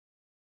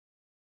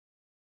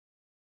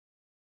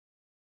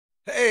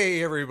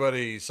Hey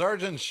everybody,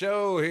 Sgt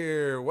Show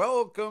here.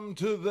 Welcome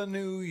to the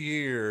new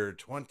year,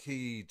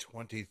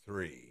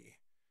 2023.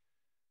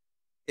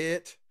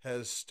 It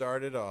has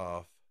started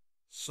off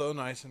so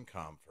nice and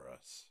calm for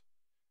us.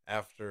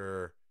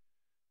 After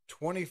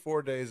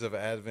 24 days of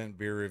Advent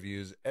beer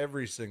reviews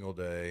every single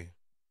day,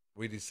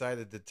 we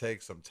decided to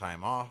take some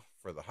time off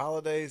for the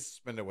holidays,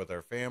 spend it with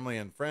our family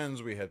and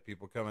friends. We had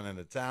people coming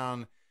into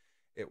town.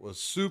 It was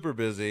super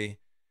busy.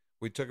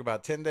 We took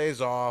about 10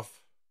 days off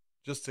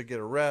just to get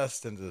a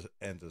rest and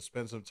to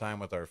spend some time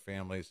with our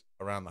families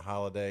around the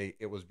holiday.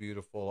 It was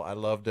beautiful. I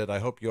loved it. I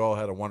hope you all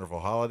had a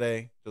wonderful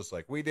holiday, just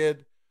like we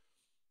did.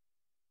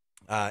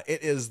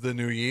 It is the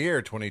new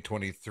year,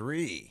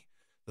 2023,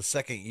 the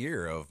second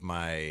year of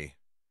my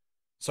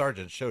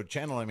Sergeant Show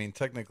channel. I mean,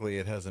 technically,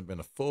 it hasn't been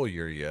a full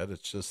year yet.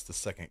 It's just the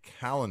second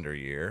calendar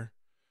year.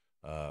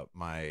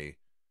 My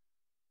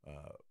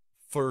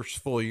first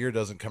full year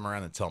doesn't come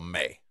around until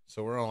May.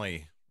 So we're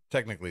only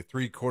technically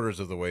 3/4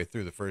 of the way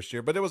through the first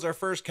year, but it was our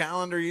first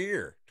calendar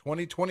year.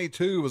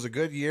 2022 was a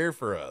good year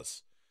for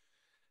us.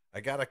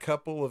 I got a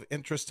couple of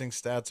interesting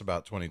stats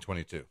about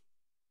 2022.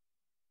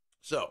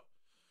 So,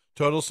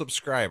 total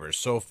subscribers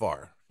so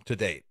far to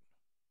date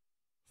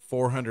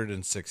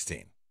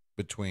 416.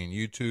 Between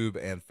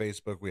YouTube and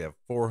Facebook, we have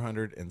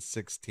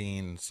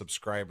 416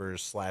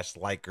 subscribers slash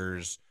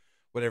likers,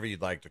 whatever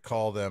you'd like to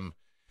call them.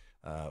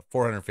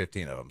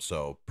 415 of them.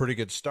 So pretty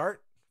good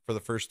start for the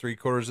first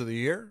 3/4 of the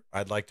year.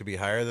 I'd like to be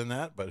higher than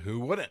that, but who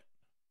wouldn't,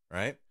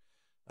 right?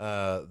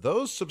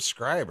 Those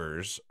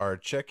subscribers are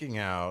checking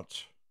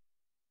out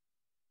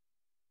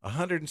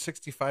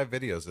 165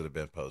 videos that have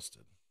been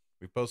posted.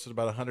 We posted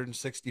about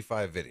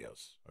 165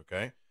 videos.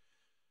 Okay.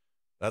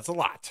 That's a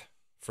lot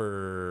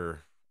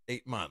for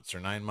 8 months or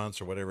 9 months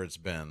or whatever it's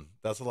been.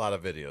 That's a lot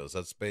of videos.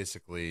 That's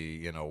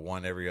basically,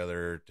 one every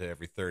other to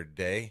every third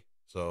day.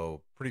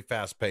 So pretty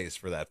fast pace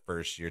for that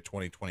first year.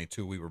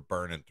 2022, we were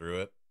burning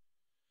through it.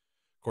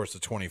 Of course,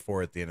 the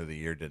 24 at the end of the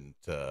year didn't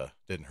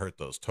hurt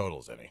those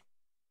totals any.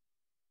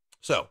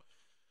 So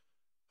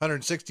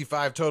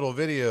 165 total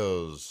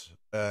videos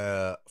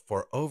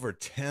for over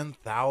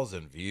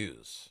 10,000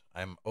 views.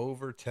 I'm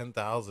over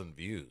 10,000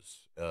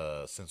 views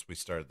since we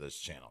started this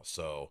channel.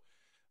 So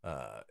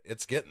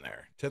it's getting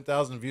there.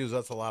 10,000 views,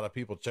 that's a lot of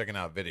people checking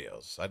out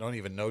videos. I don't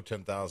even know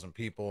 10,000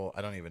 people.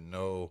 I don't even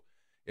know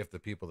if the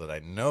people that I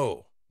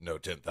know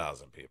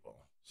 10,000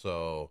 people.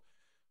 So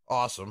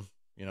awesome.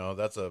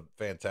 That's a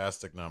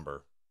fantastic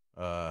number.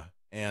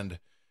 And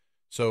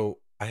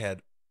so I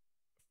had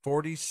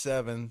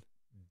 47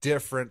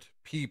 different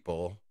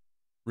people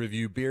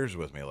review beers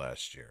with me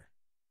last year.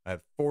 I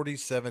had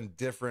 47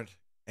 different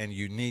and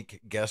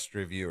unique guest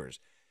reviewers.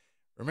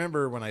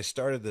 Remember when I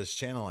started this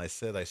channel, I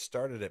said I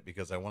started it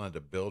because I wanted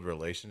to build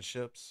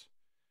relationships.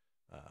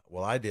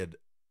 Well, I did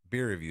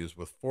beer reviews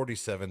with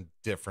 47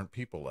 different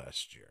people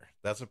last year.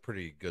 That's a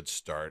pretty good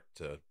start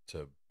to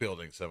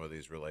building some of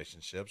these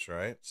relationships,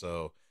 right?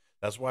 So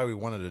that's why we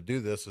wanted to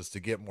do this, is to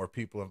get more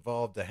people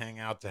involved, to hang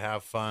out, to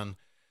have fun,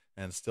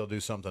 and still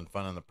do something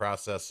fun in the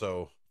process.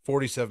 So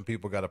 47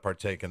 people got to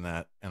partake in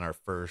that in our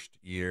first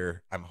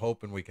year. I'm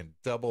hoping we can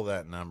double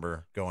that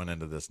number going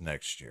into this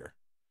next year.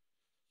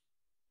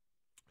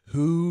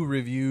 Who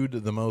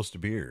reviewed the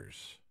most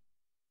beers?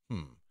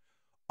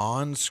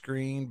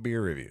 On-screen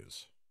beer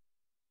reviews.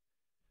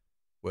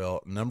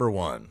 Well, number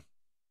one,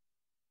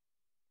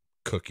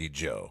 Cookie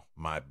Joe,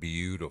 my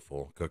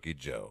beautiful Cookie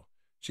Joe.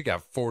 She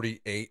got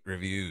 48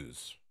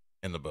 reviews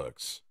in the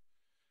books.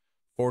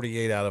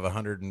 48 out of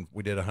 100, and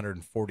we did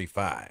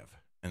 145.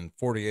 And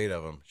 48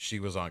 of them she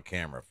was on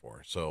camera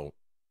for. So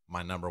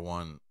my number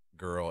one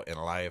girl in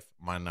life,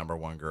 my number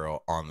one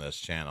girl on this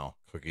channel,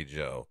 Cookie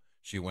Joe.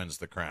 She wins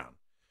the crown.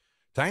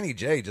 Tiny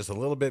J just a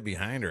little bit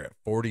behind her at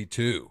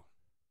 42.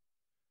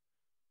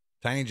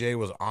 Tiny J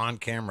was on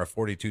camera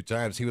 42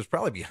 times. He was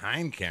probably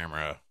behind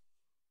camera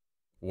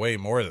way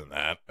more than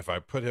that. If I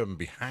put him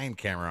behind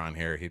camera on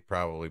here, he'd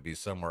probably be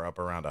somewhere up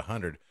around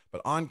 100.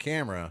 But on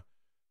camera,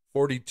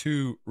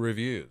 42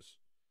 reviews.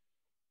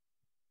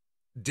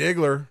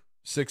 Diggler,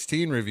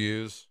 16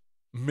 reviews.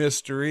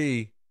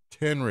 Mystery,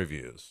 10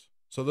 reviews.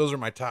 So those are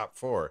my top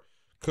four.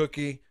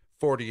 Cookie,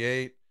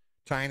 48.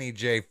 Tiny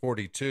J,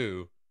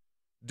 42.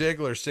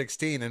 Diggler,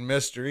 16. And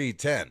Mystery,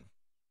 10.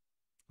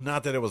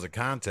 Not that it was a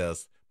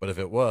contest, but if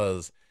it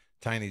was,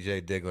 Tiny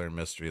J, Diggler, and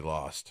Mystery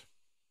lost.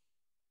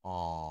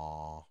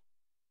 Aw,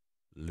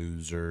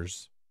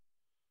 losers.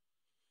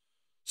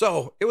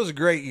 So it was a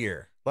great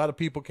year. A lot of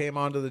people came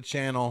onto the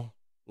channel.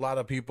 A lot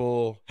of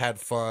people had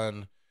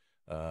fun.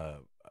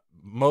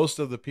 Most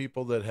of the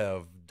people that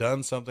have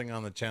done something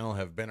on the channel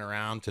have been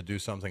around to do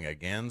something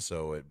again.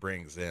 So it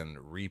brings in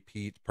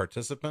repeat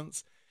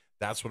participants.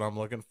 That's what I'm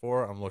looking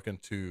for. I'm looking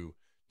to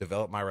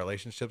develop my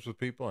relationships with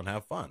people and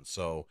have fun.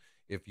 So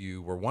if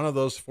you were one of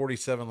those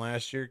 47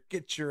 last year,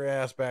 get your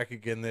ass back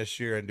again this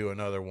year and do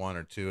another one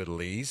or two at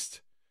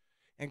least.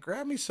 And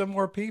grab me some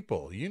more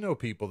people. You know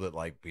people that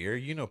like beer.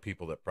 You know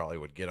people that probably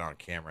would get on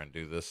camera and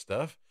do this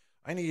stuff.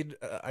 I need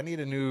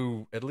a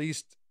new at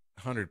least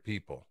 100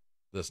 people.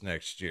 this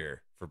next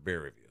year for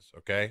beer reviews.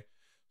 Okay.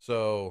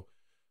 So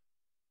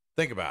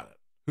think about it.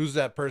 Who's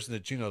that person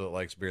that you know that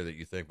likes beer that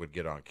you think would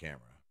get on camera?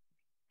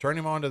 Turn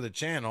him onto the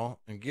channel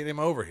and get him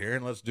over here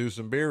and let's do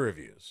some beer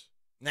reviews.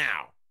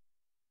 Now,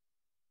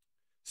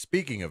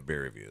 speaking of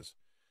beer reviews,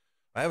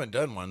 I haven't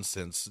done one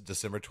since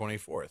December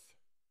 24th.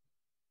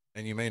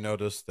 And you may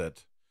notice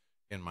that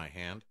in my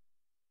hand,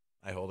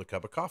 I hold a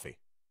cup of coffee.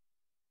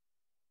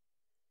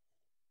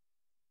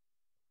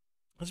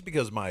 That's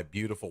because my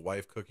beautiful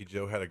wife, Cookie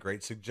Joe, had a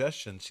great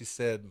suggestion. She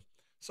said,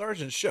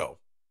 Sgt Show.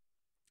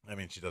 I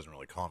mean, she doesn't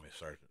really call me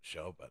Sgt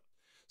Show, but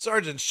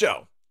Sgt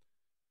Show.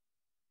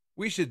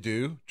 We should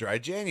do Dry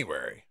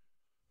January.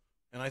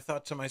 And I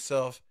thought to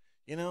myself,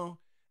 you know,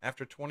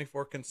 after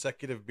 24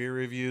 consecutive beer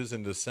reviews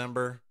in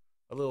December,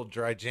 a little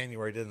Dry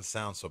January didn't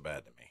sound so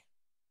bad to me.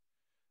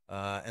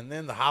 And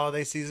then the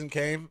holiday season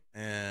came,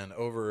 and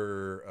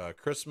over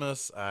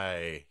Christmas,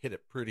 I hit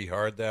it pretty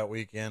hard that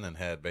weekend and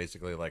had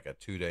basically like a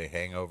 2-day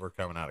hangover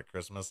coming out of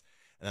Christmas.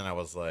 And then I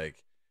was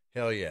like,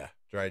 hell yeah,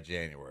 Dry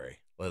January.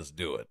 Let's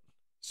do it.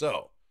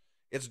 So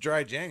it's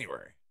Dry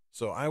January.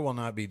 So I will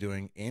not be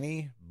doing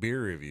any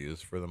beer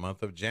reviews for the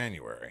month of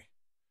January.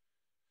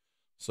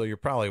 So you're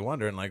probably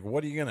wondering, like,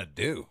 what are you going to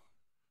do?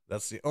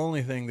 That's the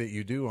only thing that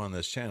you do on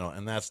this channel,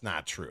 and that's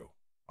not true.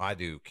 I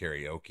do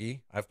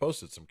karaoke. I've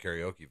posted some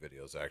karaoke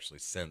videos actually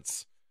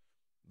since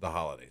the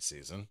holiday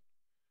season.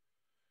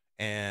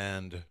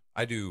 And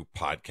I do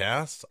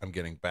podcasts. I'm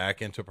getting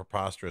back into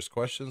Preposterous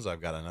Questions.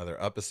 I've got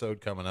another episode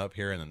coming up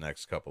here in the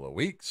next couple of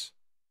weeks.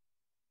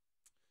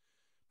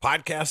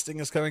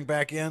 Podcasting is coming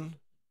back in.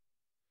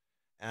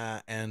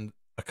 And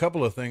a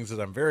couple of things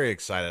that I'm very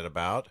excited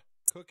about.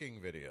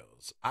 Cooking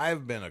videos.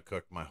 I've been a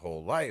cook my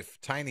whole life.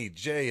 Tiny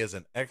J is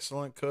an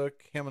excellent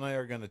cook. Him and I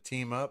are going to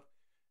team up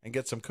and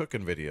get some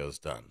cooking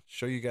videos done.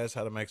 Show you guys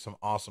how to make some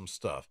awesome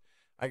stuff.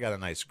 I got a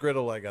nice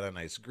griddle. I got a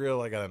nice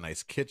grill. I got a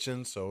nice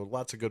kitchen. So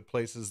lots of good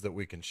places that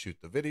we can shoot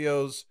the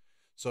videos.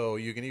 So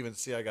you can even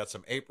see I got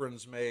some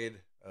aprons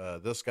made.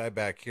 This guy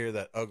back here,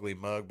 that ugly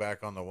mug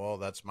back on the wall,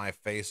 that's my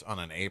face on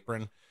an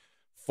apron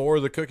for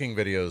the cooking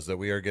videos that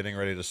we are getting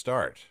ready to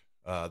start.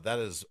 That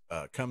is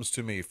comes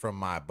to me from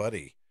my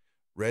buddy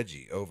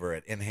Reggie over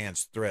at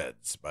Enhanced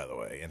Threads, by the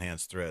way.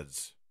 Enhanced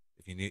Threads.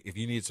 If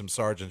you need some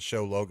Sgt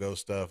Show logo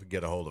stuff,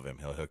 get a hold of him.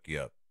 He'll hook you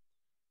up.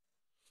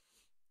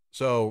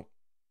 So,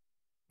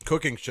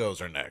 cooking shows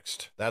are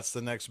next. That's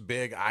the next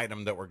big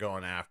item that we're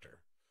going after.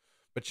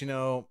 But you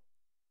know,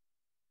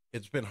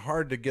 it's been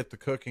hard to get the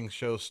cooking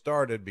show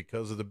started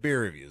because of the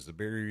beer reviews. The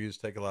beer reviews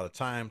take a lot of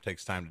time,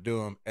 takes time to do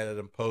them, edit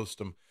them, post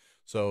them.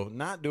 So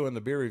not doing the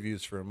beer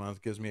reviews for a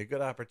month gives me a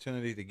good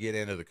opportunity to get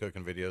into the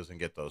cooking videos and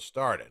get those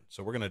started.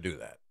 So we're going to do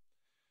that.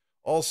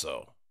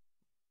 Also,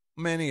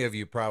 many of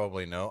you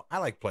probably know I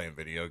like playing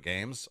video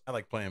games. I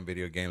like playing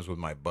video games with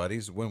my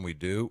buddies. When we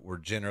do, we're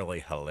generally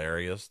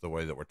hilarious the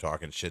way that we're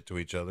talking shit to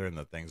each other and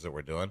the things that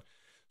we're doing.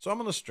 So I'm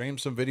going to stream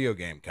some video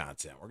game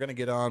content. We're going to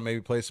get on, maybe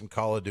play some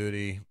Call of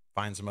Duty,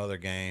 find some other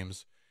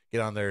games,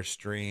 get on there,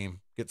 stream,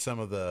 get some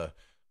of the,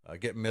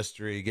 get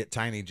Mystery, get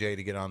Tiny J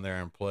to get on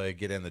there and play,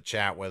 get in the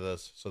chat with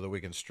us so that we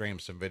can stream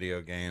some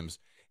video games.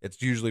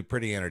 It's usually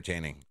pretty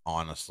entertaining,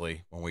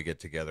 honestly, when we get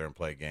together and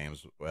play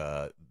games.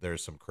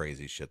 There's some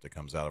crazy shit that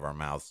comes out of our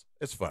mouths.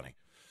 It's funny.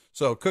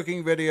 So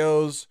cooking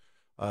videos,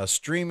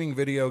 streaming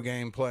video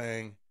game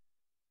playing,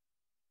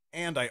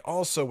 and I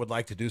also would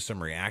like to do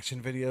some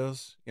reaction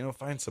videos. You know,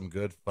 find some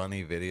good,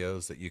 funny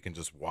videos that you can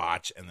just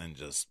watch and then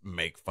just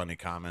make funny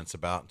comments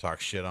about and talk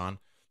shit on.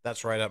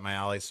 That's right up my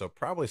alley. So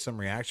probably some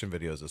reaction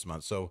videos this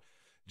month. So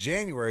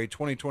January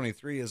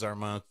 2023 is our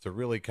month to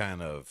really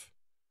kind of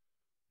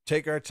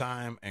take our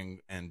time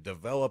and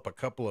develop a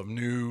couple of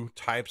new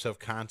types of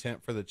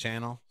content for the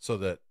channel so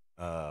that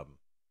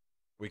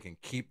we can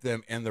keep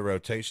them in the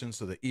rotation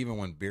so that even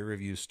when beer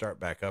reviews start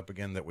back up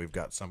again, that we've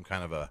got some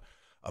kind of a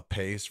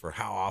pace for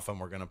how often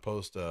we're going to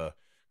post a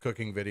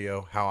cooking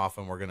video, how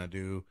often we're going to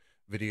do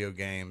video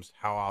games,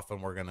 how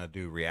often we're going to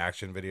do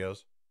reaction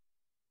videos.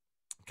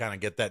 Kind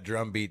of get that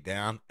drum beat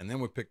down, and then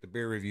we pick the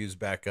beer reviews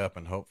back up,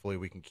 and hopefully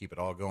we can keep it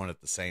all going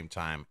at the same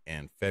time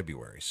in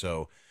February.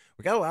 So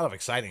we got a lot of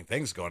exciting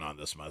things going on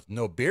this month.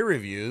 No beer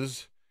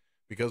reviews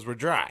because we're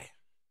dry.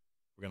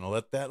 We're going to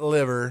let that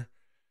liver,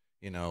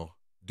 you know,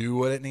 do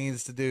what it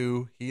needs to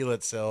do, heal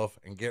itself,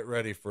 and get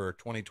ready for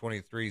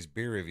 2023's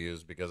beer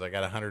reviews because I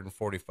got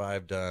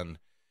 145 done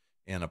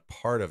in a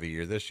part of a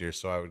year this year.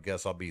 So I would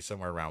guess I'll be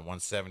somewhere around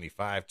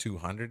 175,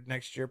 200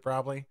 next year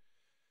probably.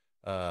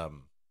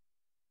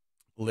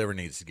 Liver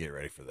needs to get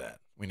ready for that.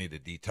 We need to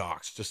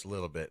detox just a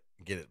little bit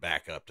and get it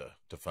back up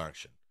to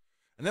function.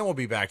 And then we'll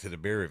be back to the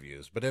beer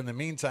reviews. But in the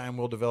meantime,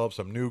 we'll develop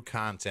some new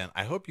content.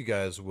 I hope you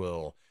guys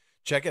will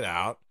check it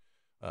out.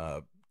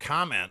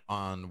 Comment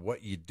on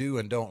what you do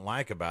and don't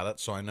like about it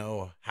so I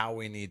know how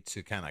we need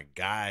to kind of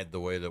guide the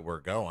way that we're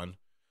going.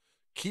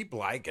 Keep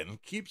liking,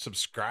 keep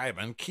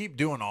subscribing, keep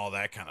doing all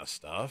that kind of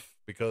stuff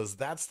because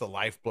that's the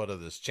lifeblood of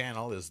this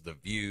channel is the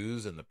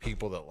views and the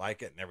people that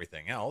like it and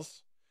everything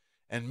else.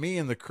 And me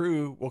and the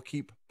crew will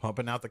keep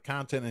pumping out the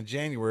content in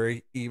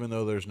January even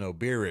though there's no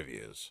beer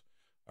reviews.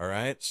 All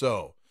right.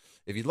 So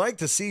if you'd like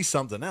to see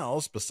something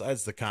else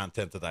besides the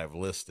content that I've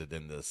listed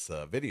in this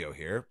video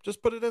here,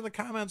 just put it in the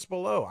comments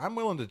below. I'm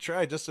willing to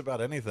try just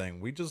about anything.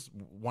 We just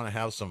want to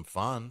have some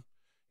fun.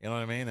 You know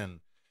what I mean?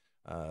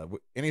 And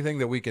anything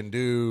that we can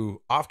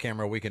do off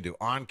camera, we can do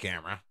on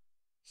camera.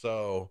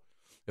 So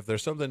if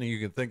there's something that you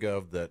can think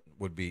of that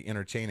would be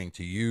entertaining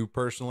to you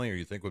personally, or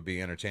you think would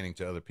be entertaining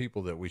to other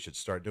people that we should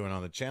start doing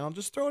on the channel,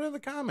 just throw it in the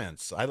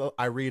comments.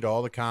 I read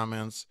all the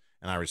comments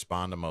and I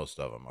respond to most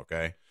of them.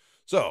 Okay.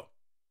 So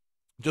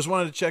just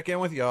wanted to check in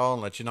with y'all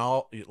and let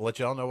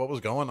y'all know what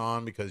was going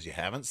on, because you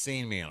haven't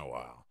seen me in a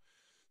while.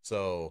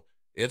 So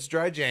it's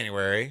dry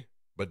January,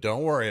 but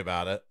don't worry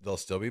about it. There'll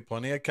still be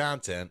plenty of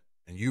content,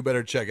 and you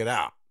better check it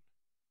out.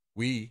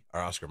 We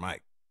are Oscar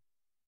Mike.